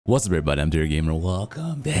What's up, everybody? I'm Dear Gamer.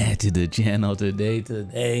 Welcome back to the channel.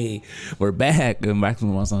 Today we're back in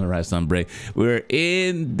Maximum on Sunrise Sunbreak. We're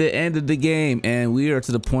in the end of the game and we are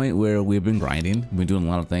to the point where we've been grinding. We've been doing a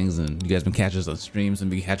lot of things and you guys been catching us on streams and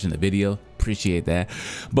been catching the video. Appreciate that.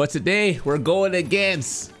 But today we're going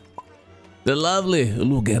against the lovely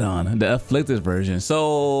Lunagaron, the Afflicted version.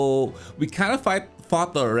 So we kind of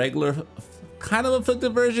fought the regular kind of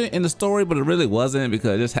Afflicted version in the story, but it really wasn't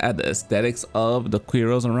because it just had the aesthetics of the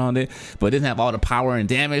heroes around it, but it didn't have all the power and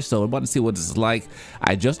damage. So we're about to see what this is like.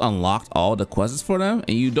 I just unlocked all the quests for them,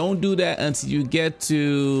 and you don't do that until you get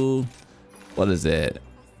to, what is it?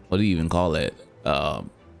 What do you even call it?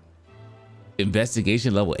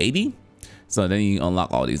 Investigation level 80. So then you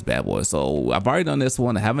unlock all these bad boys. So I've already done this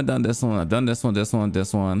one. I haven't done this one. I've done this one, this one,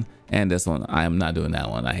 this one, and this one. I am not doing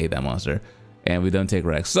that one. I hate that monster. And we don't take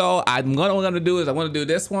Rex. So what I'm gonna do is I'm gonna do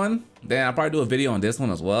this one. Then I'll probably do a video on this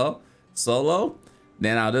one as well, solo.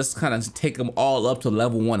 Then I'll just kind of take them all up to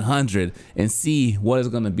level 100 and see what it's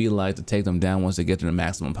gonna be like to take them down once they get to the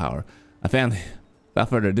maximum power. My family, without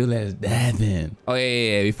further ado, let's dive in. Oh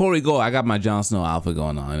yeah. Before we go, I got my Jon Snow outfit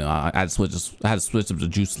going on. You know, I had to switch up the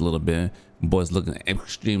juice a little bit. Boy's looking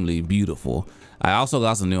extremely beautiful. I also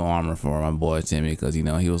got some new armor for my boy Timmy because, you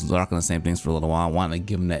know, he was rocking the same things for a little while. I wanted to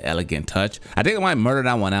give him that elegant touch. I think I might murder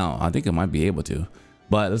that one out. I think I might be able to.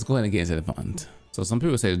 But let's go ahead and get into the fun. So some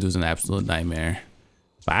people say the dude's an absolute nightmare.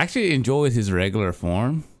 But I actually enjoyed his regular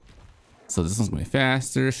form. So this one's going to be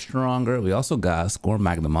faster, stronger. We also got Score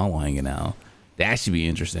Magnamalo hanging out. That should be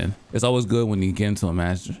interesting. It's always good when you get into a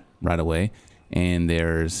match right away. And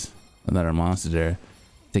there's another monster there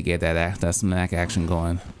to get that smack action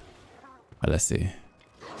going. Let's see.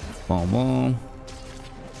 Boom, boom.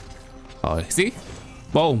 Oh, see?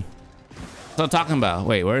 Boom. That's what I'm talking about.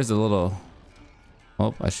 Wait, where's the little?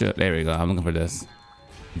 Oh, I should. There we go. I'm looking for this.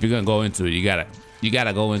 If you're gonna go into it, you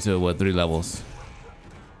gotta go into it with 3 levels.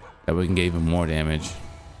 That we can get even more damage.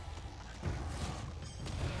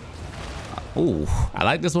 Ooh, I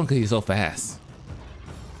like this one because he's so fast.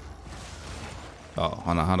 Oh,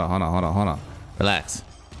 hold on. Relax.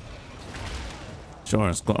 Show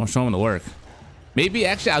him the work. Maybe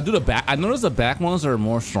actually I'll do the back. I noticed the back ones are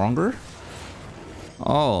more stronger.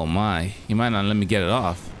 Oh my, he might not let me get it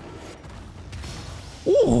off.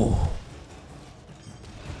 Ooh.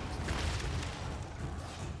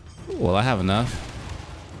 Well, I have enough.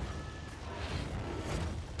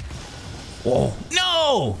 Whoa,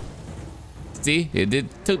 no! See,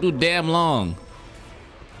 took too damn long.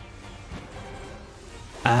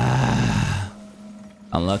 Ah,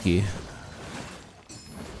 unlucky.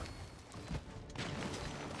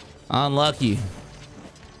 Unlucky.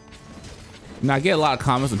 Now I get a lot of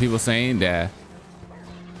comments from people saying that,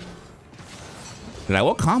 like,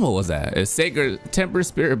 what combo was that? It's Sacred Temper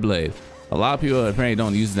Spirit Blade. A lot of people apparently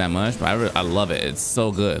don't use it that much, but I love it. It's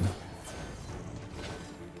so good.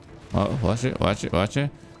 Oh, watch it.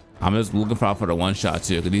 I'm just looking for the one shot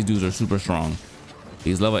too, because these dudes are super strong.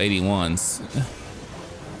 These level 81s.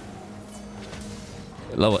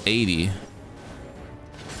 Level 80.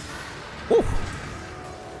 Woo.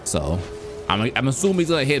 So I'm assuming he's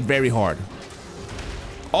gonna hit very hard.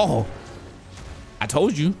 Oh, I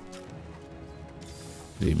told you.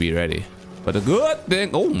 Be ready. But the good thing,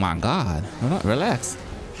 oh my God, relax.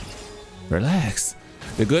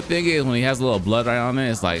 The good thing is when he has a little blood right on it,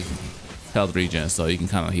 it's like health regen, so you can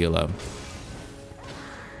kind of heal up.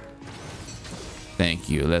 Thank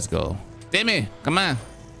you. Let's go. Timmy, come on.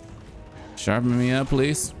 Sharpen me up,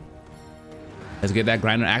 please. Let's get that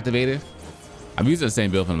grinder activated. I'm using the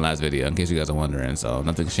same build from the last video in case you guys are wondering, so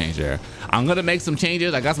nothing's changed there. I'm gonna make some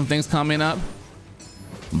changes. I got some things coming up,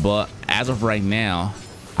 but as of right now,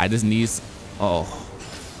 I just need, oh,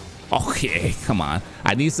 okay, come on.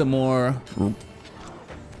 I need some more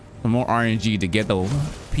RNG to get the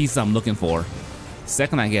piece I'm looking for.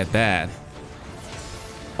 Second I get that,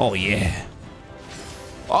 oh yeah.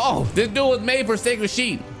 Oh, this dude was made for Sacred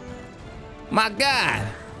Sheep. My God.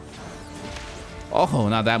 Oh,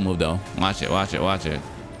 not that move though. Watch it.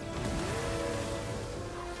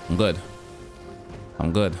 I'm good.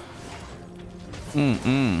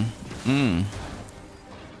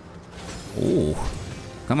 Ooh,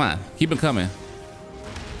 come on, keep it coming.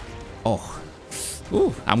 Oh,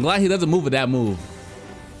 ooh, I'm glad he doesn't move with that move.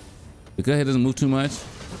 Because he doesn't move too much,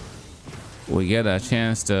 we get a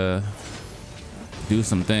chance to do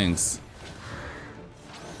some things.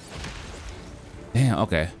 Damn,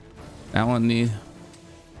 okay. That one needs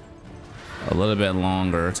a little bit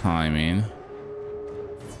longer timing.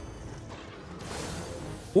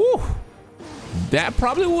 Woo! That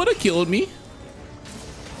probably would have killed me.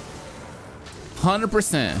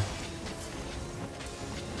 100%.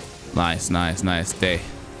 Nice, nice, nice. Stay.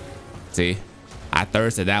 See, I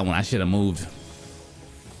thirsted that one. I should have moved.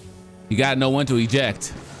 You gotta know when to eject.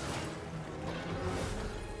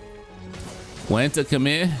 When to come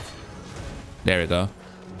in. There we go.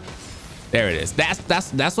 There it is.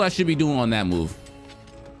 That's what I should be doing on that move.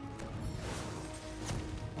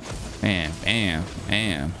 Bam, bam,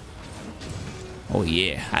 bam. Oh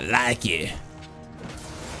yeah, I like it.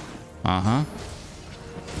 Uh-huh.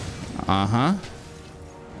 Uh-huh.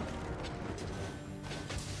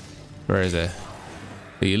 Where is it?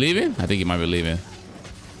 Are you leaving? I think you might be leaving.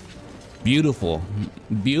 Beautiful.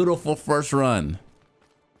 Beautiful first run.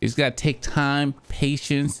 You just gotta take time,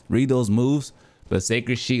 patience, read those moves. But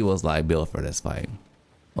Sacred Sheet was like built for this fight.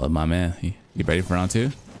 Well, my man, you ready for round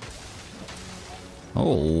 2?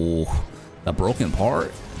 Oh, the broken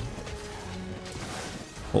part.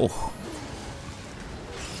 Oh.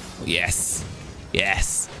 Yes.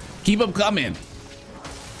 Yes. Keep them coming.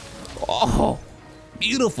 Oh,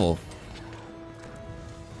 beautiful.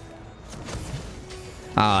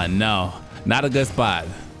 Oh no, not a good spot.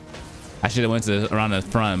 I should have went to around the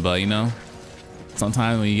front, but you know,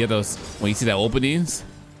 sometimes when you get those, when you see that openings,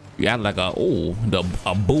 you act like a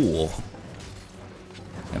bull,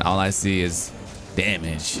 and all I see is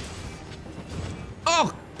damage.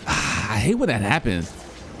 Oh, I hate when that happens.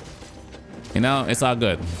 You know, it's all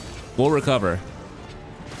good. We'll recover.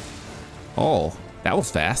 Oh, that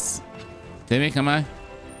was fast. Didn't it come on?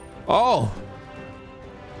 Oh.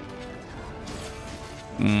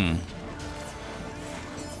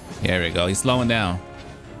 Here we go. He's slowing down.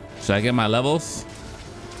 Should I get my levels?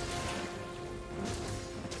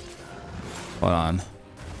 Hold on.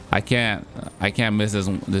 I can't miss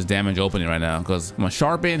this damage opening right now because I'm a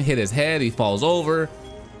sharpen, hit his head, he falls over.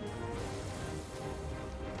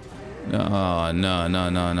 Oh no.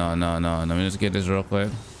 Let me just get this real quick.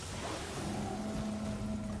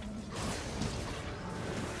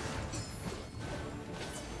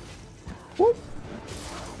 Whoop.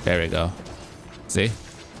 There we go. See?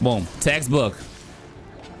 Boom. Textbook.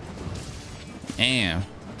 Bam.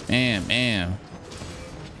 Bam. Bam.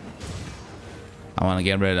 I want to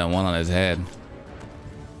get rid of that one on his head.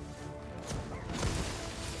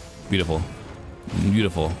 Beautiful.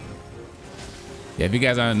 Beautiful. Yeah, if you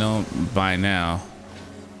guys don't know by now,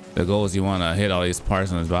 the goal is you want to hit all these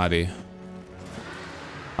parts on his body.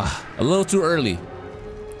 A little too early.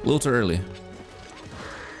 A little too early.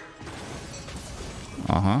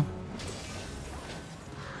 Uh-huh.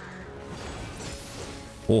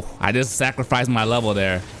 Oh, I just sacrificed my level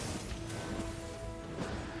there.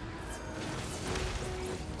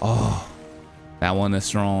 Oh, that one is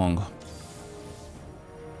strong.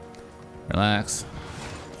 Relax.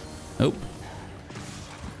 Nope.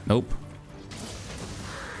 Nope.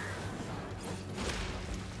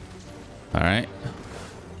 All right.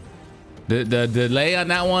 The delay on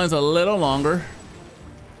that one's a little longer.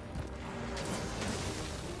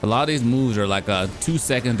 A lot of these moves are like a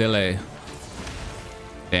 2-second delay.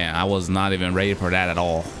 Damn, I was not even ready for that at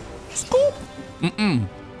all. Scoop.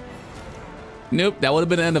 Nope, that would have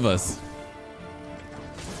been the end of us.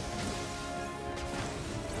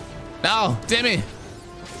 No, Timmy.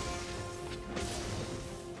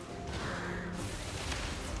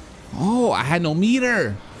 Oh, I had no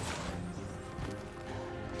meter.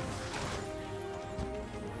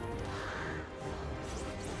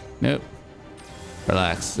 Nope.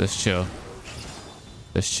 Relax, just chill.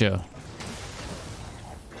 Just chill.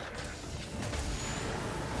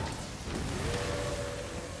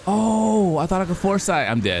 Oh, I thought I could foresight.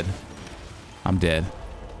 I'm dead. I'm dead.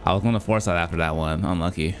 I was going to foresight after that one.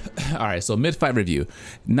 Unlucky. All right, so mid-fight review.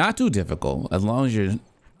 Not too difficult. As long as you're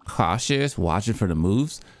cautious, watching for the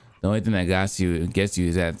moves. The only thing that gets you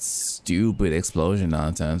is that stupid explosion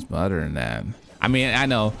nonsense. But other than that, I mean, I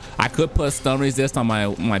know I could put stun resist on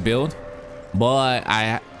my build, but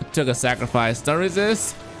I took a sacrifice. Stun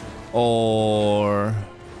resist or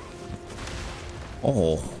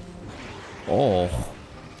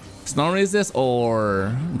stun resist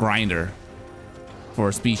or grinder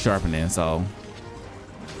for speed sharpening. So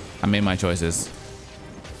I made my choices.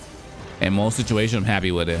 In most situations, I'm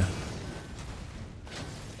happy with it.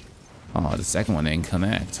 Oh, the second one didn't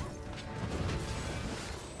connect.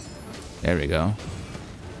 There we go.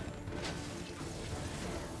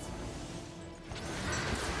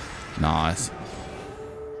 Nice.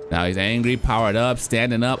 Now he's angry, powered up,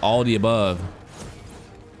 standing up, all the above.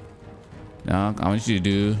 Now I want you to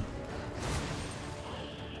do.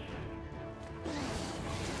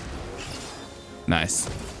 Nice.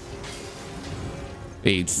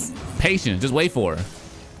 Hey, patience, just wait for it.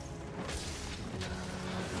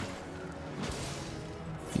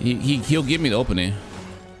 He'll give me the opening.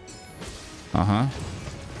 Uh-huh.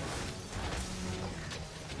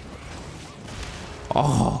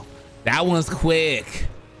 Oh, that one's quick.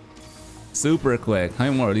 Super quick. How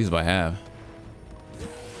many more of these do I have?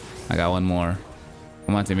 I got one more.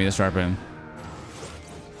 Come on, Timmy, to sharpen.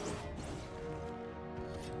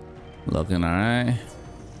 Looking all right.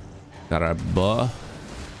 Got our buff.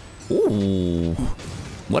 Ooh,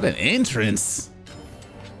 what an entrance.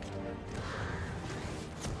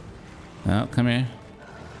 Oh, come here.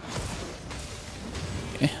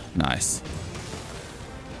 Yeah, nice.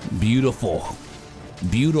 Beautiful.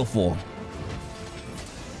 Beautiful.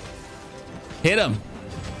 Hit him.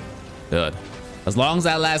 Good. As long as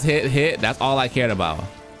that last hit, that's all I cared about.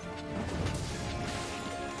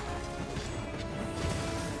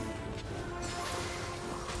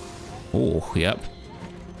 Oh, yep.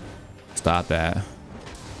 Stop that.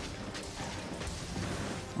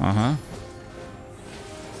 Uh-huh.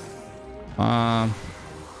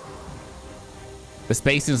 The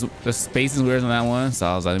spacing's weird on that one, so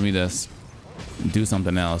I was like, let me just do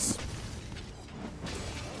something else.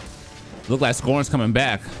 Look like scoring's coming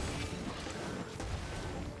back.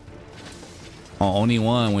 Oh, only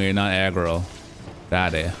one when you're not aggro.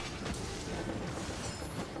 Got it.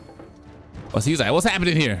 Oh, so he's like, what's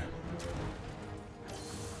happening here?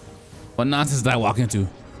 What nonsense did I walk into?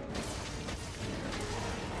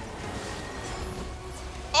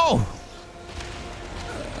 Oh!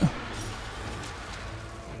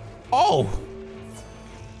 Oh!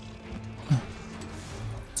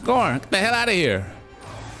 Scorn, get the hell out of here.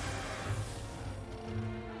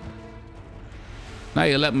 Now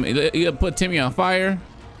you let me, you put Timmy on fire.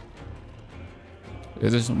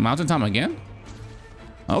 Is this mountain time again?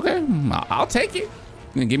 Okay, I'll take it.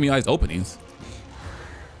 You can give me all these openings.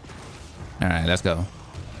 All right, let's go.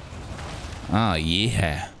 Oh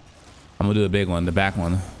yeah. I'm gonna do the big one, the back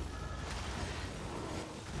one.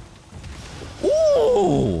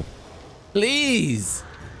 Ooh, please.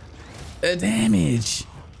 The damage.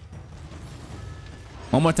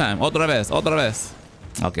 One more time. Otra vez, otra vez.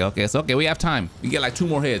 Okay, okay, it's okay. We have time. We get like 2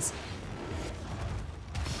 more hits.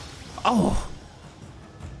 Oh.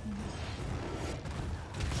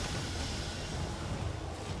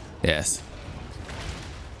 Yes.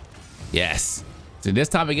 Yes. So this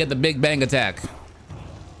time we get the big bang attack.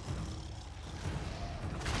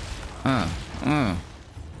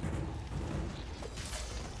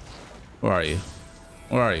 Where are you?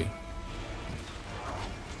 Where are you?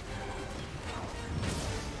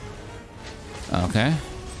 Okay.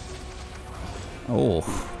 Oh,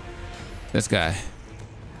 this guy.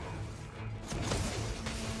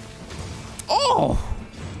 Oh,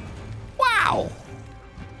 wow.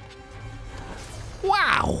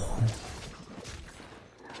 Wow.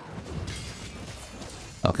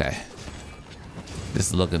 Okay. This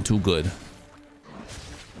is looking too good.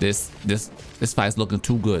 This fight's looking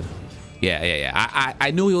too good. Yeah.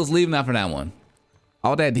 I knew he was leaving after that one.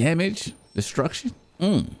 All that damage, destruction.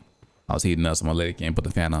 I was heating up, so my lady can't put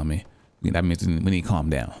the fan on me. That means we need to calm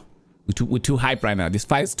down. We're too hyped right now. This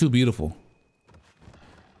fight's too beautiful.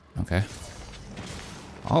 Okay.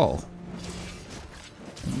 Oh.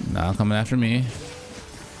 Now coming after me.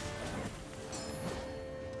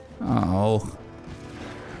 Oh.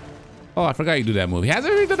 Oh, I forgot you do that move. He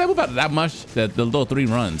hasn't really done that move that much. The little 3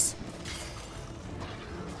 runs.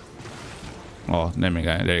 Oh, there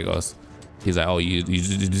he goes. He's like, oh, you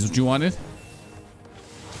this is what you wanted?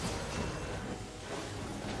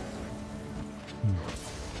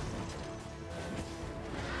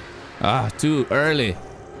 Ah, too early.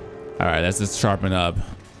 All right, let's just sharpen up.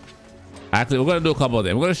 Actually, we're gonna do a couple of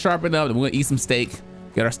them. We're gonna sharpen up, and we're gonna eat some steak,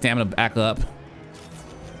 get our stamina back up.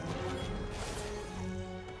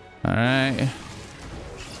 All right.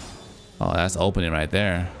 Oh, that's opening right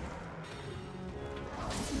there.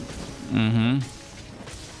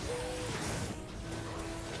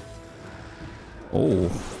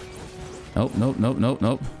 Oh.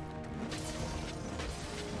 Nope.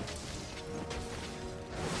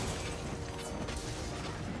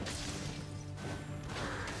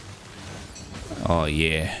 Oh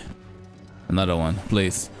yeah. Another one,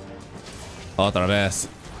 please. Otra vez.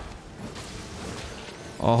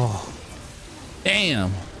 Oh.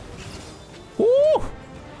 Damn. Woo!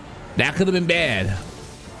 That could have been bad.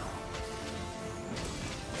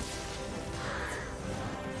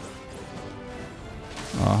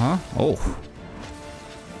 Oh.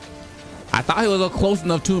 I thought he was close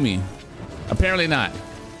enough to me. Apparently not.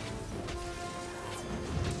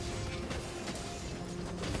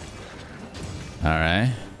 All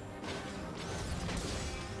right.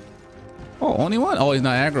 Oh, only one? Oh, he's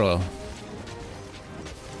not aggro.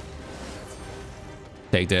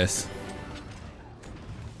 Take this.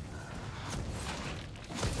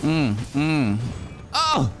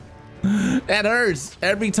 Oh, that hurts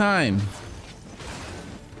every time.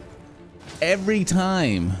 Every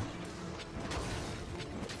time.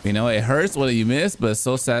 You know, it hurts when you miss, but it's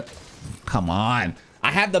so sad. Come on.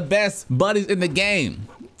 I have the best buddies in the game.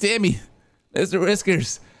 Timmy, Mr.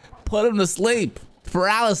 Whiskers, put him to sleep.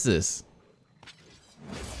 Paralysis.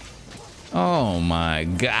 Oh my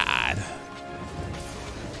God.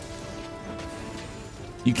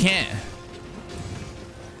 You can't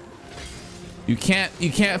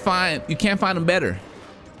find them better.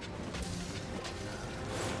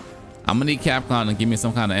 I'm gonna need Capcom to give me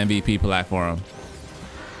some kind of MVP platform.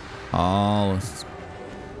 Oh,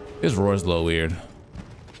 this roar's a little weird.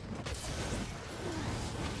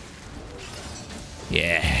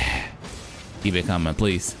 Yeah, keep it coming,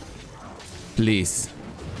 please, please.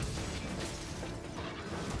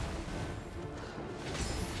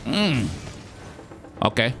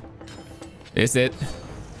 Okay, it's it.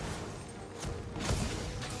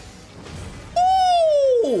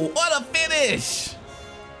 Ooh, what a finish!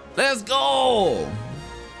 Let's go!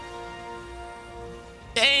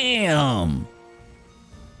 Damn!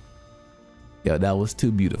 Yo, that was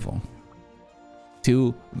too beautiful.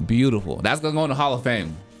 Too beautiful. That's gonna go in the Hall of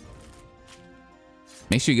Fame.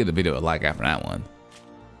 Make sure you give the video a like after that one.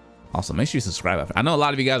 Also, make sure you subscribe after. I know a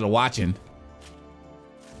lot of you guys are watching.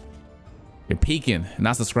 You're peeking,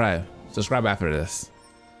 not subscribe. Subscribe after this.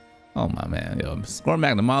 Oh my man, yo, Score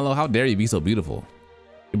Magnamalo, how dare you be so beautiful?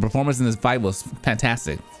 Your performance in this fight was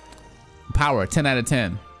fantastic. Power, 10 out of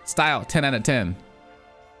 10. Style, 10 out of 10.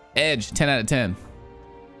 Edge, 10 out of 10.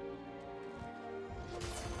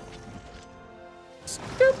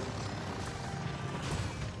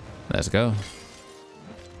 Let's go.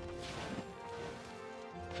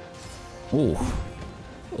 Ooh.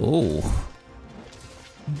 Ooh.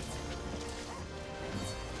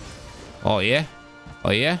 Oh yeah?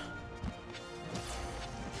 Oh yeah?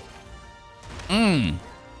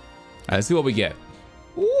 Let's see what we get.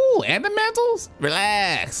 Ooh, and the mantles?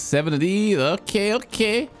 Relax. 7 of these. Okay,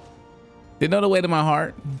 okay. They know the way to my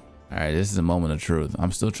heart. Alright, this is a moment of truth.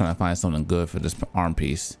 I'm still trying to find something good for this arm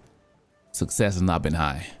piece. Success has not been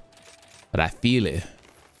high, but I feel it.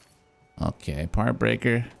 Okay, part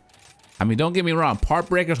breaker. I mean, don't get me wrong, part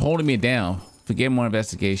breaker's holding me down. Forget more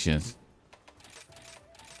investigations.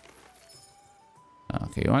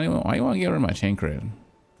 Okay, why you want to get rid of my chain crit?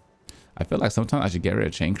 I feel like sometimes I should get rid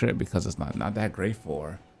of chain crit because it's not that great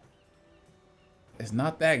for. It's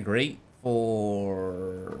not that great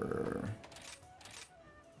for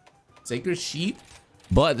Sacred Sheep,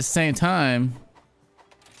 but at the same time.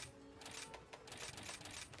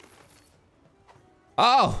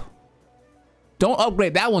 Oh, don't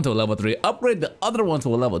upgrade that one to a level 3. Upgrade the other one to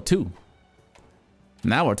a level 2.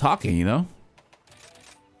 Now we're talking, you know.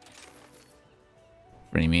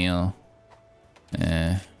 Free meal.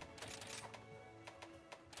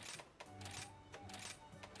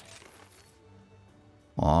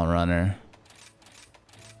 Wall runner.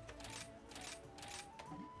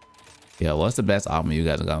 Yeah, what's the best album you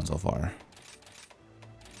guys have gotten so far?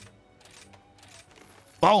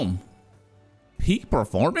 Boom. Peak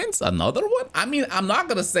performance? Another one? I mean, I'm not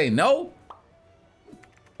gonna say no.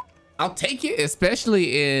 I'll take it,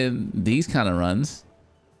 especially in these kind of runs.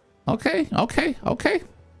 Okay, okay, okay.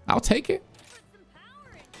 I'll take it.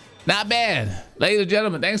 Not bad. Ladies and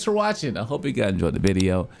gentlemen, thanks for watching. I hope you guys enjoyed the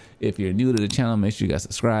video. If you're new to the channel, make sure you guys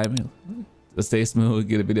subscribe. Let's stay smooth.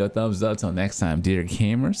 Give the video a thumbs up. Till next time, dear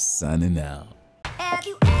gamers, signing out.